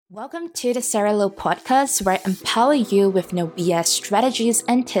Welcome to the Sarah Low podcast, where I empower you with no BS strategies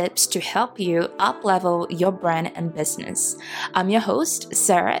and tips to help you up-level your brand and business. I'm your host,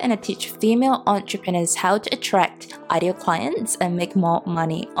 Sarah, and I teach female entrepreneurs how to attract ideal clients and make more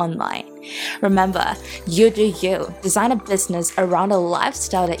money online. Remember, you do you. Design a business around a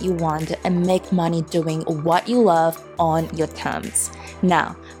lifestyle that you want and make money doing what you love on your terms.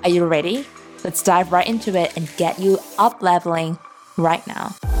 Now, are you ready? Let's dive right into it and get you up-leveling right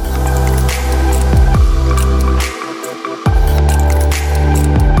now.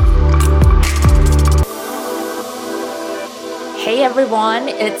 Hey everyone,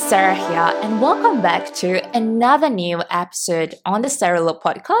 it's Sarah here, and welcome back to another new episode on the Sarah Low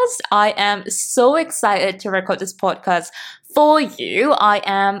podcast. I am so excited to record this podcast for you.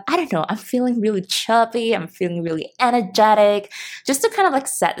 I'm feeling really chirpy. I'm feeling really energetic. Just to kind of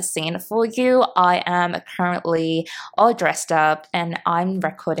set the scene for you, I am currently all dressed up and I'm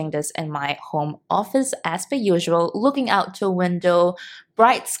recording this in my home office as per usual, looking out to a window,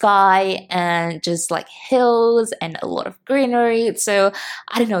 bright sky and just hills and a lot of greenery. So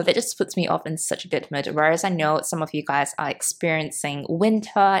that just puts me off in such a good mood. Whereas I know some of you guys are experiencing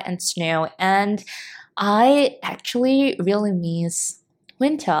winter and snow, and I actually really miss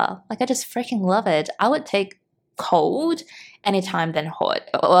winter. I just freaking love it. I would take cold anytime than hot.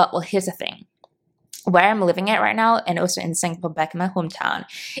 Well, here's the thing. Where I'm living at right now, and also in Singapore, back in my hometown,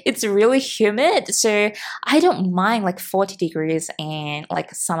 it's really humid. So I don't mind 40 degrees in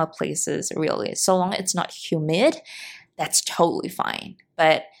summer places, really. So long it's not humid, that's totally fine.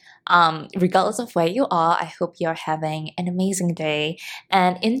 But regardless of where you are, I hope you're having an amazing day.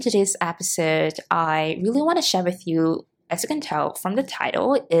 And in today's episode, I really want to share with you, as you can tell from the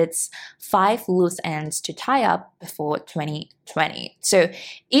title, it's 5 loose ends to tie up before 2020. So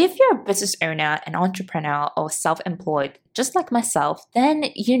if you're a business owner, an entrepreneur, or self-employed, just like myself, then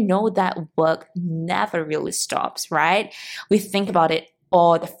you know that work never really stops, right? We think about it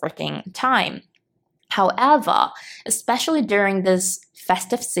all the freaking time. However, especially during this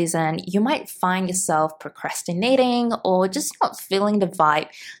festive season, you might find yourself procrastinating or just not feeling the vibe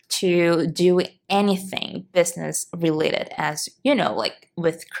to do anything business related. As you know,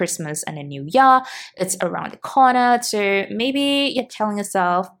 with Christmas and a new year, it's around the corner. So maybe you're telling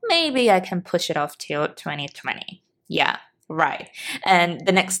yourself, maybe I can push it off till 2020. Yeah. Right. And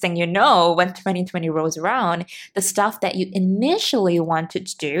the next thing you know, when 2020 rolls around, the stuff that you initially wanted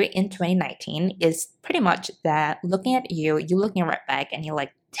to do in 2019 is pretty much that looking at you looking right back and you're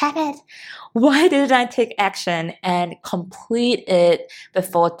like, damn it, why didn't I take action and complete it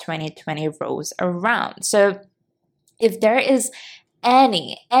before 2020 rolls around? So if there is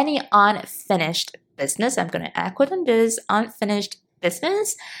any unfinished business, I'm going to add quote on this, unfinished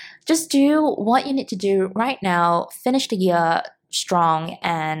business, just do what you need to do right now, finish the year strong,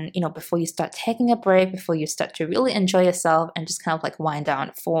 and before you start taking a break, before you start to really enjoy yourself and just kind of wind down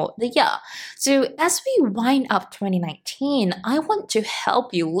for the year. So as we wind up 2019, I want to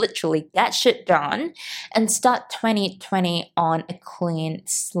help you literally get shit done and start 2020 on a clean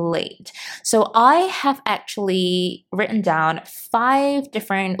slate. So I have actually written down 5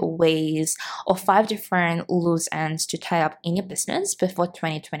 different ways or 5 different loose ends to tie up in your business before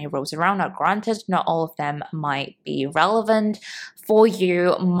 2020 rolls around. Now, granted, not all of them might be relevant for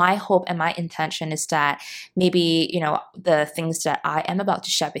you. My hope and my intention is that maybe, the things that I am about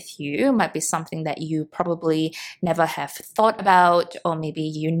to share with you might be something that you probably never have thought about, or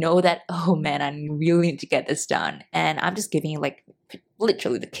maybe that, oh man, I really need to get this done. And I'm just giving you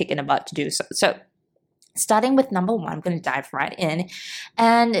literally the kick in the butt to do so. So starting with number 1, I'm going to dive right in.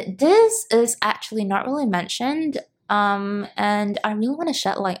 And this is actually not really mentioned. And I really want to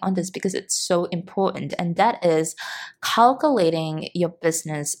shed light on this because it's so important, and that is calculating your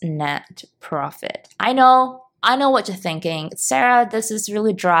business net profit. I know what you're thinking. Sarah, this is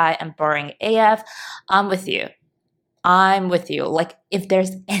really dry and boring AF. I'm with you. If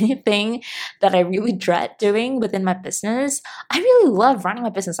there's anything that I really dread doing within my business, I really love running my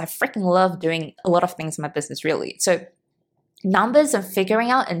business. I freaking love doing a lot of things in my business, really. So numbers and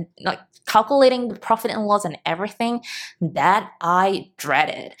figuring out and calculating the profit and loss and everything, that I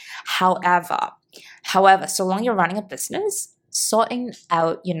dreaded. However, so long you're running a business, sorting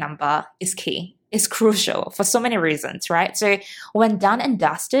out your number is key. Is crucial for so many reasons, right? So when done and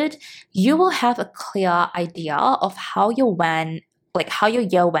dusted, you will have a clear idea of how your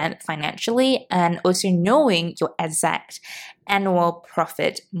year went financially, and also knowing your exact annual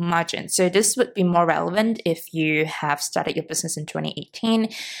profit margin. So this would be more relevant if you have started your business in 2018.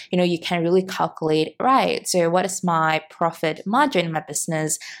 You can really calculate, right, so what is my profit margin in my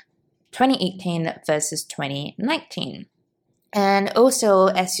business 2018 versus 2019? And also,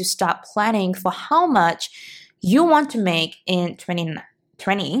 as you start planning for how much you want to make in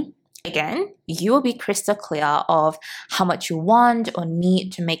 2020, again, you will be crystal clear of how much you want or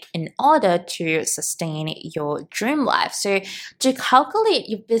need to make in order to sustain your dream life. So to calculate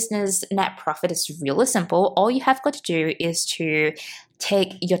your business net profit is really simple. All you have got to do is to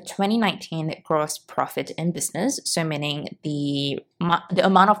take your 2019 gross profit in business, so meaning the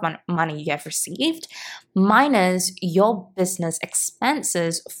amount of money you have received, minus your business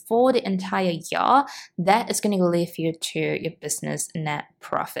expenses for the entire year. That is going to leave you to your business net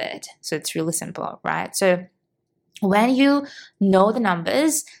profit. So it's really simple, right? So when you know the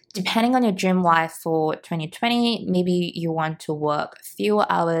numbers, depending on your dream life for 2020, maybe you want to work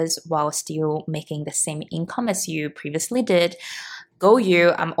fewer hours while still making the same income as you previously did. Go you,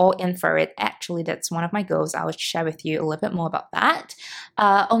 I'm all in for it. Actually, that's one of my goals. I will share with you a little bit more about that.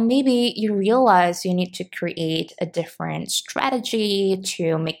 Or maybe you realize you need to create a different strategy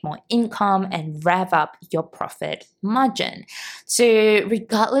to make more income and rev up your profit margin. So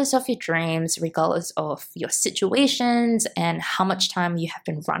regardless of your dreams, regardless of your situations and how much time you have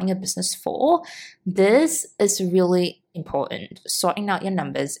been running a business for, this is really important. Sorting out your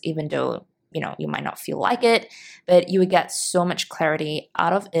numbers, even though you might not feel like it, but you would get so much clarity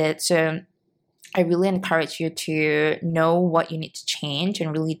out of it. So I really encourage you to know what you need to change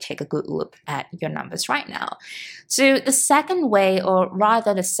and really take a good look at your numbers right now. So the second way, or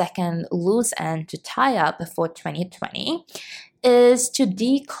rather the second loose end to tie up before 2020, is to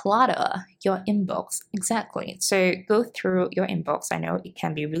declutter your inbox. Exactly. So go through your inbox. I know it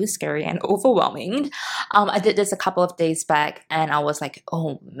can be really scary and overwhelming. I did this a couple of days back and I was like,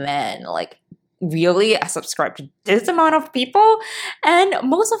 oh man, like really? I subscribe to this amount of people, and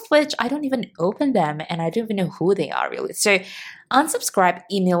most of which I don't even open them and I don't even know who they are really. So unsubscribe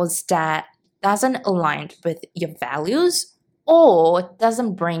emails that doesn't align with your values or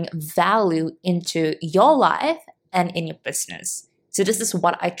doesn't bring value into your life and in your business. So this is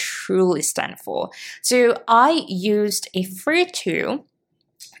what I truly stand for. So I used a free tool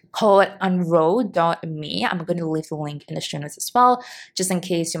called unroll.me. I'm going to leave the link in the show notes as well, just in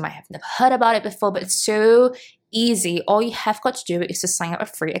case you might have never heard about it before, but it's so easy. All you have got to do is to sign up a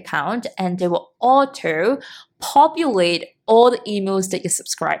free account and they will auto populate all the emails that you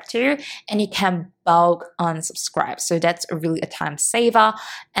subscribe to, and you can bulk unsubscribe. So that's really a time saver.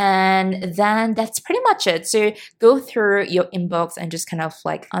 And then that's pretty much it. So go through your inbox and just kind of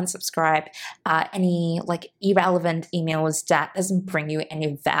like unsubscribe any like irrelevant emails that doesn't bring you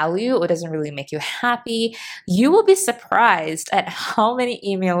any value or doesn't really make you happy. You will be surprised at how many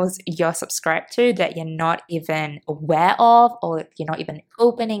emails you're subscribed to that you're not even aware of or you're not even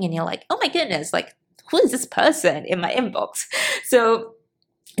opening, and you're like, oh my goodness, like who is this person in my inbox? So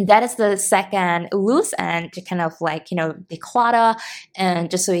that is the second loose end to kind of like, declutter,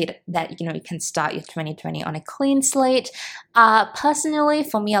 and just so that, you can start your 2020 on a clean slate. Personally,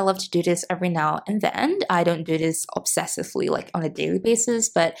 for me, I love to do this every now and then. I don't do this obsessively, like on a daily basis,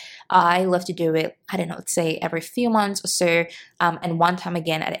 but I love to do it, I don't know, let's say every few months or so, and one time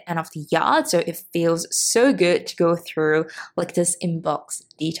again at the end of the year. So it feels so good to go through like this inbox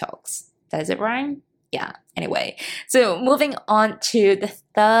detox. Does it rhyme? Yeah, anyway. So moving on to the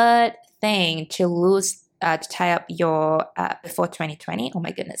third thing to tie up your before 2020. Oh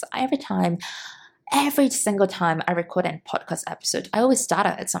my goodness, every single time I record a podcast episode, I always start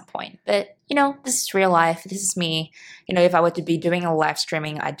it at some point. But, this is real life. This is me. If I were to be doing a live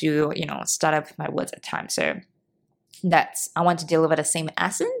streaming, I do, start up my words at times. So I want to deliver the same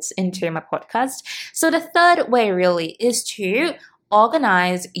essence into my podcast. So the third way really is to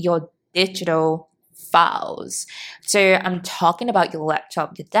organize your digital files. So I'm talking about your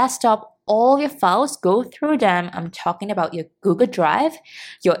laptop, your desktop, all your files, go through them. I'm talking about your Google Drive,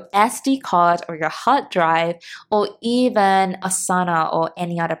 your SD card or your hard drive, or even Asana or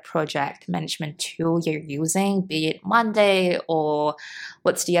any other project management tool you're using, be it Monday or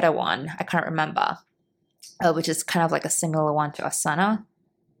what's the other one? I can't remember, which is kind of like a similar one to Asana.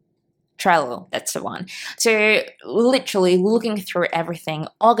 Trello, that's the one. So literally looking through everything,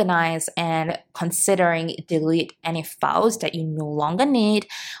 organize and considering delete any files that you no longer need,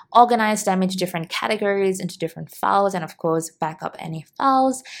 organize them into different categories, into different files, and of course, back up any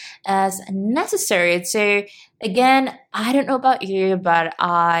files as necessary. So again, I don't know about you, but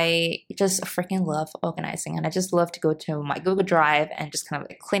I just freaking love organizing, and I just love to go to my Google Drive and just kind of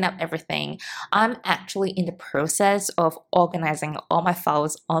like clean up everything. I'm actually in the process of organizing all my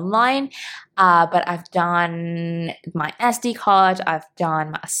files online. But I've done my SD card, I've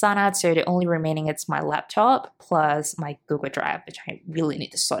done my Asana, so the only remaining is my laptop plus my Google Drive, which I really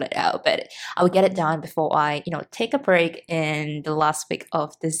need to sort it out. But I will get it done before I, take a break in the last week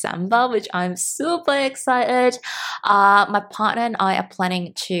of December, which I'm super excited. My partner and I are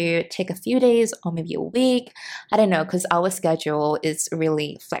planning to take a few days or maybe a week. I don't know, because our schedule is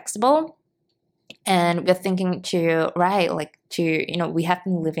really flexible. And we're thinking to, right, we have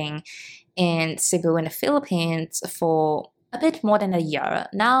been living in Cebu in the Philippines for a bit more than a year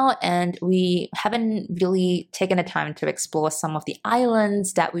now, and we haven't really taken the time to explore some of the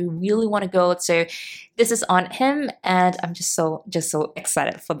islands that we really want to go. So this is on him, and I'm just so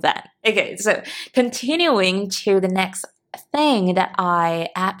excited for that. Okay, so continuing to the next thing that I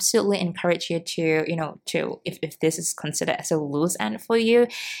absolutely encourage you if this is considered as a loose end for you,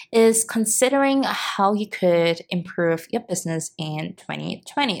 is considering how you could improve your business in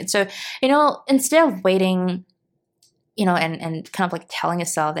 2020. So, instead of waiting, and kind of like telling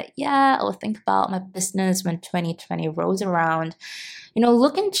yourself that, yeah, I'll think about my business when 2020 rolls around,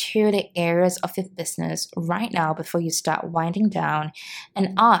 look into the areas of your business right now before you start winding down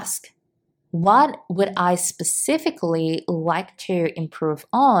and ask, what would I specifically like to improve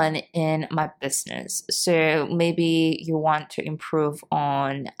on in my business? So maybe you want to improve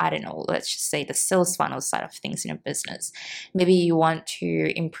on, I don't know, let's just say the sales funnel side of things in your business. Maybe you want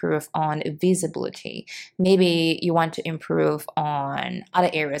to improve on visibility. Maybe you want to improve on other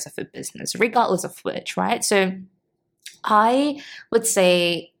areas of your business, regardless of which, right? So I would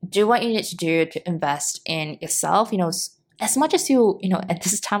say do what you need to do to invest in yourself, as much as at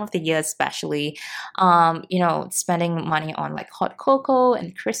this time of the year especially, spending money on like hot cocoa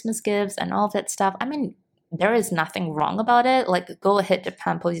and Christmas gifts and all that stuff. I mean, there is nothing wrong about it. Like, go ahead to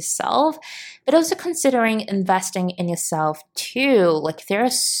pamper yourself, but also considering investing in yourself too. Like, there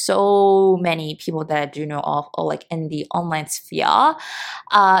are so many people that I do know of, or like in the online sphere,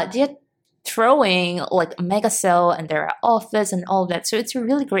 they're throwing like a mega sale and their offers and all that. So it's a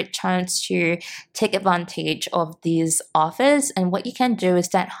really great chance to take advantage of these offers. And what you can do is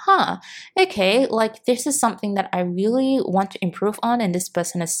that, okay, like this is something that I really want to improve on, and this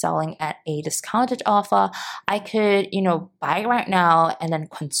person is selling at a discounted offer. I could, buy it right now and then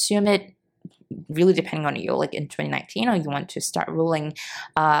consume it, really depending on you, like in 2019, or you want to start working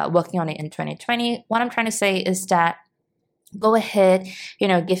on it in 2020. What I'm trying to say is that go ahead,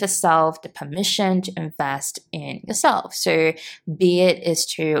 give yourself the permission to invest in yourself. So be it is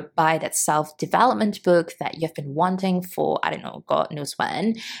to buy that self-development book that you've been wanting for, I don't know, God knows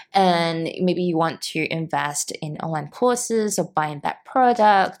when. And maybe you want to invest in online courses or buying that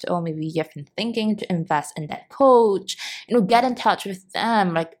product, or maybe you've been thinking to invest in that coach. Get in touch with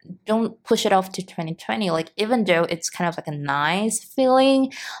them. Like, don't push it off to 2020. Like, even though it's kind of like a nice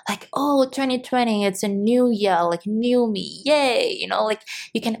feeling, like, oh, 2020, it's a new year, like new me. Yay, like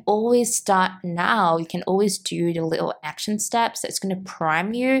you can always start now. You can always do the little action steps that's going to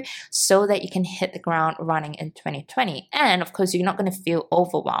prime you so that you can hit the ground running in 2020. And of course, you're not going to feel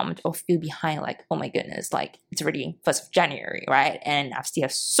overwhelmed or feel behind, like, oh my goodness, like it's already 1st of January, right? And I still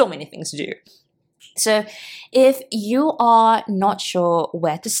have so many things to do. So if you are not sure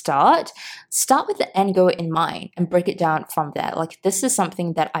where to start with the end goal in mind and break it down from there. Like, this is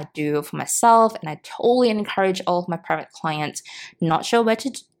something that I do for myself, and I totally encourage all of my private clients. Not sure where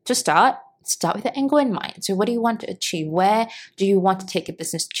to start with the end goal in mind. So what do you want to achieve? Where do you want to take your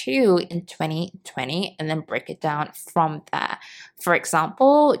business to in 2020? And then break it down from there. For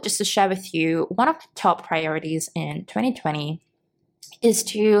example, just to share with you, one of the top priorities in 2020 is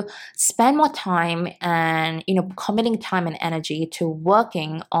to spend more time and, committing time and energy to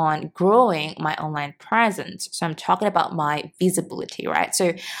working on growing my online presence. So I'm talking about my visibility, right?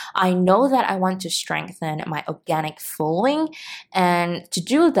 So I know that I want to strengthen my organic following. And to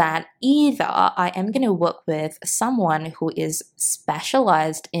do that, either I am going to work with someone who is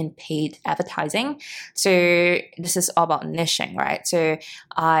specialized in paid advertising. So this is all about niching, right? So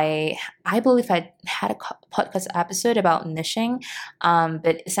I believe I had a podcast episode about niching.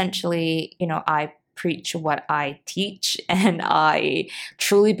 But essentially, I preach what I teach, and I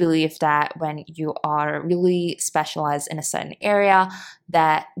truly believe that when you are really specialized in a certain area,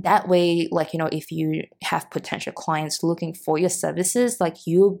 that way, like, if you have potential clients looking for your services, like,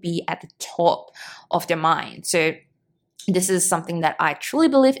 you'll be at the top of their mind. So this is something that I truly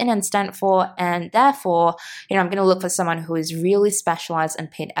believe in and stand for, and therefore, I'm going to look for someone who is really specialized in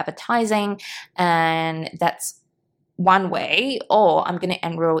paid advertising, and that's one way. Or I'm going to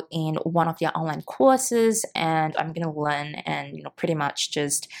enroll in one of their online courses, and I'm going to learn and, pretty much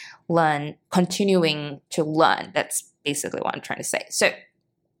just continuing to learn. That's basically what I'm trying to say. So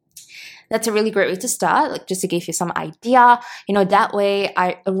that's a really great way to start, like just to give you some idea. That way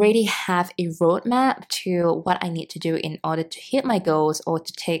I already have a roadmap to what I need to do in order to hit my goals or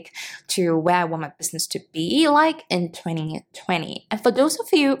to take to where I want my business to be like in 2020. And for those of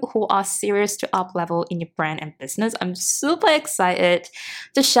you who are serious to up level in your brand and business, I'm super excited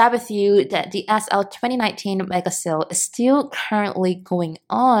to share with you that the SL 2019 mega sale is still currently going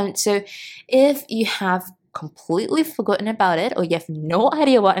on. So if you have completely forgotten about it or you have no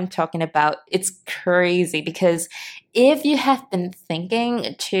idea what I'm talking about, it's crazy, because if you have been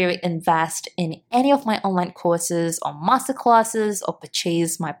thinking to invest in any of my online courses or masterclasses or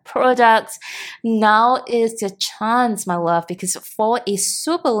purchase my products, now is your chance, my love, because for a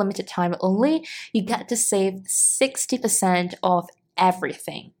super limited time only, you get to save 60% of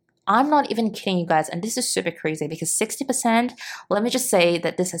everything. I'm not even kidding you guys, and this is super crazy because 60%, let me just say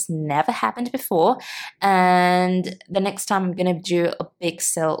that this has never happened before, and the next time I'm gonna do a big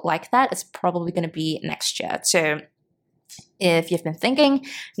sale like that, it's probably gonna be next year. So if you've been thinking,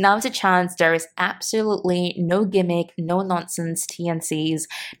 now's a chance. There is absolutely no gimmick, no nonsense TNCs,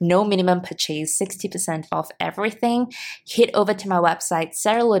 no minimum purchase, 60% off everything. Head over to my website,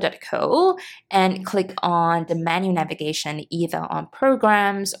 sarahlo.co, and click on the menu navigation, either on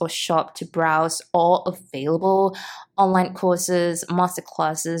programs or shop, to browse all available online courses,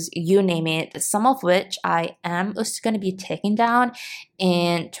 masterclasses, you name it, some of which I am also going to be taking down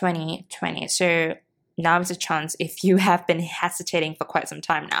in 2020. So now is a chance if you have been hesitating for quite some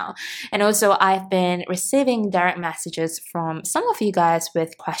time now. And also, I've been receiving direct messages from some of you guys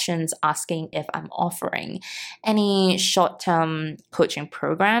with questions asking if I'm offering any short-term coaching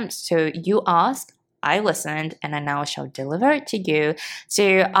programs. So you asked, I listened, and I now shall deliver it to you.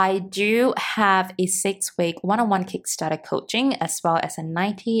 So I do have a 6-week one-on-one Kickstarter coaching as well as a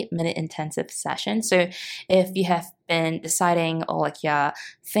 90-minute intensive session. So if you have been deciding, or like you're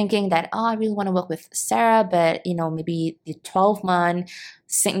thinking that, I really want to work with Sarah, but maybe the 12-month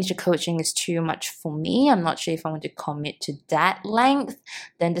signature coaching is too much for me, I'm not sure if I want to commit to that length,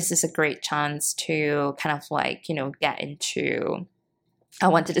 then this is a great chance to kind of like, get into, I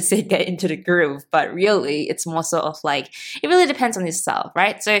wanted to say get into the groove, but really it's more sort of like, it really depends on yourself,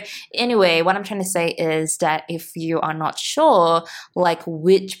 right? So anyway, what I'm trying to say is that if you are not sure like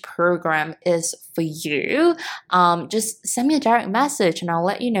which program is for you, just send me a direct message and I'll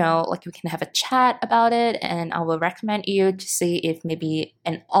let you know, like we can have a chat about it, and I will recommend you to see if maybe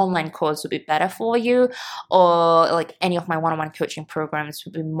an online course would be better for you, or like any of my one-on-one coaching programs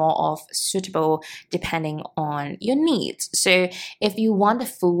would be more of suitable depending on your needs. So if you want the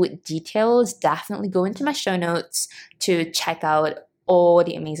full details, definitely go into my show notes to check out all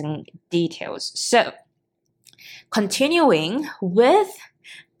the amazing details. So continuing with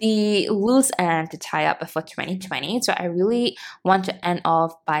the loose end to tie up for 2020. So I really want to end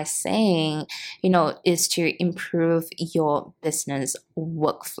off by saying, is to improve your business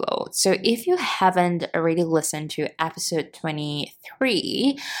workflow. So if you haven't already listened to episode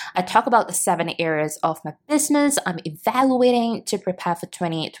 23, I talk about the 7 areas of my business I'm evaluating to prepare for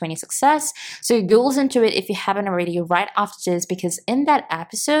 2020 success. So go listen to it if you haven't already right after this, because in that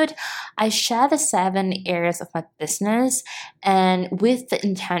episode, I share the 7 areas of my business, and with the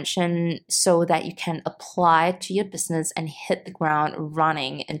intention so that you can apply to your business and hit the ground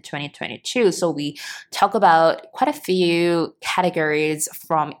running in 2022. So we talk about quite a few categories,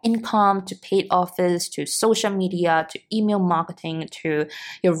 from income to paid offers to social media to email marketing to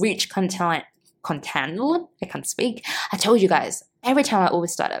your rich content. I can't speak. I told you guys, every time I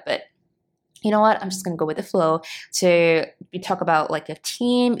always start up it. You know what? I'm just going to go with the flow. So we talk about like a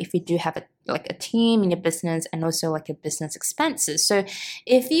team, if you do have a team in your business, and also like your business expenses. So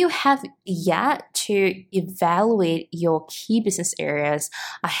if you have yet to evaluate your key business areas,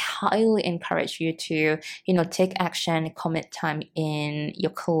 I highly encourage you to, take action, commit time in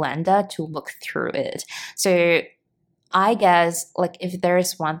your calendar to look through it. So I guess like if there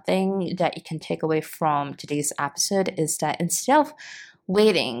is one thing that you can take away from today's episode, is that instead of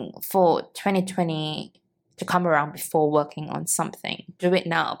waiting for 2020 to come around before working on something, do it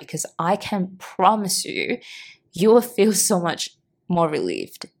now, because I can promise you, you will feel so much more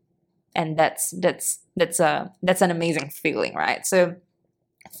relieved, and that's an amazing feeling, right? So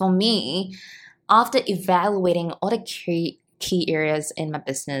for me, after evaluating all the key areas in my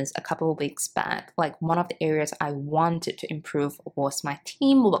business a couple of weeks back, like one of the areas I wanted to improve was my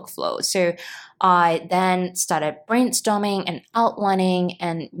team workflow. So I then started brainstorming and outlining,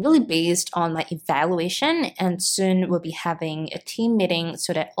 and really based on my evaluation, and soon we'll be having a team meeting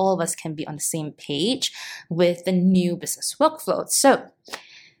so that all of us can be on the same page with the new business workflow. So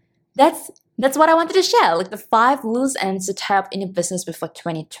that's that's what I wanted to share, like the 5 loose ends to tie up in your business before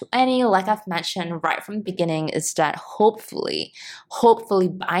 2020. Like I've mentioned right from the beginning, is that hopefully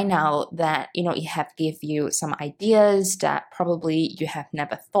by now that you have give you some ideas that probably you have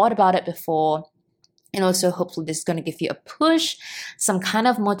never thought about it before. And also hopefully this is going to give you a push, some kind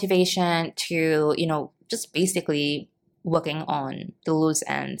of motivation to, just basically working on the loose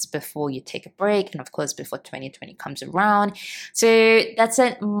ends before you take a break, and of course before 2020 comes around. So that's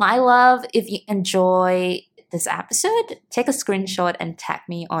it, my love. If you enjoy this episode, take a screenshot and tag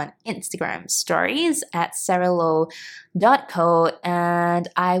me on Instagram stories at sarahlow.co, and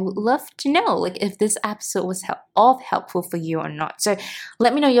I would love to know like if this episode was helpful for you or not. So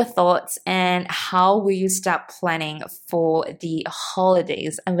let me know your thoughts and how will you start planning for the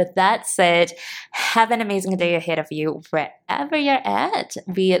holidays. And with that said, have an amazing day ahead of you wherever you're at,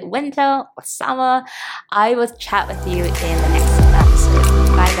 be it winter or summer. I will chat with you in the next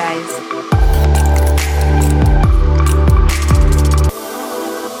episode. Bye guys.